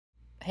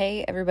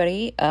Hey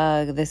everybody,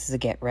 this is a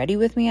get ready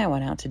with me. I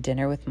went out to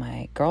dinner with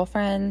my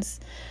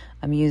girlfriends.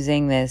 I'm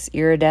using this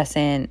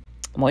iridescent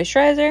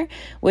moisturizer,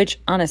 which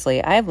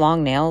honestly, I have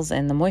long nails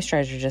and the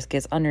moisturizer just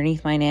gets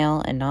underneath my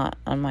nail and not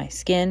on my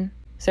skin.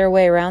 Is there a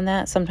way around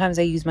that? Sometimes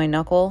I use my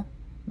knuckle,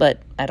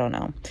 but I don't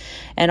know.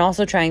 And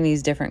also trying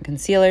these different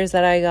concealers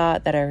that I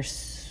got that are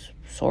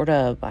sort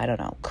of,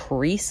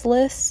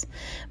 creaseless,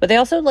 but they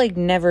also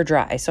never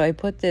dry. So I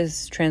put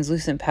this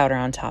translucent powder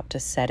on top to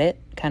set it,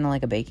 kind of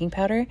like a baking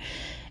powder.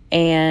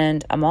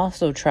 And I'm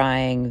also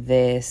trying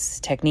this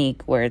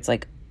technique where it's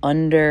like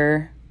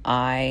under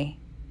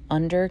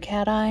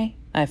cat eye.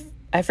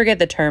 I forget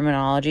the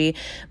terminology,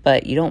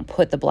 but you don't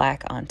put the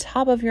black on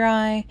top of your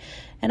eye.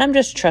 And I'm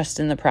just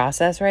trusting the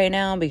process right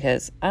now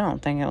because I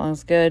don't think it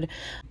looks good.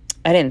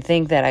 I didn't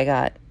think that I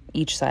got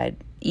each side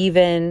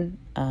even.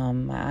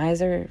 My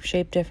eyes are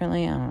shaped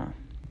differently. I don't know.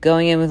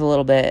 Going in with a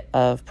little bit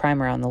of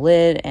primer on the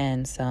lid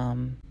and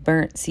some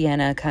burnt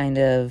sienna kind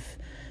of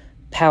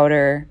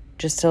powder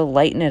just to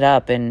lighten it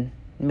up and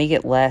make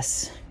it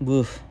less,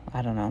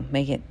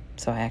 make it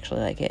so I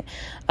actually like it.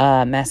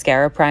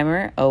 Mascara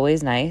primer,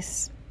 always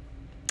nice.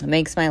 It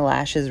makes my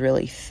lashes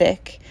really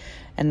thick.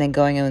 And then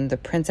going in with the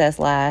princess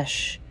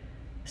lash,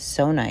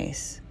 so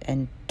nice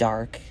and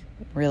dark,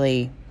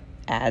 really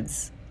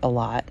adds a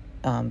lot.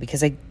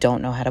 Because I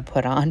don't know how to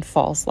put on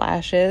false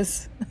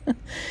lashes.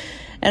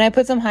 And I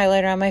put some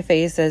highlighter on my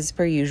face as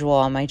per usual,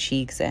 on my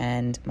cheeks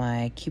and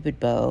my Cupid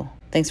bow.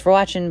 Thanks for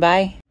watching.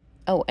 Bye.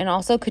 Oh, and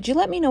also, could you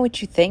let me know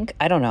what you think?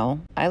 I don't know.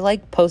 I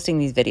like posting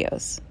these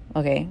videos,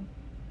 okay?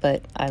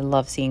 But I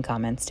love seeing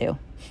comments too.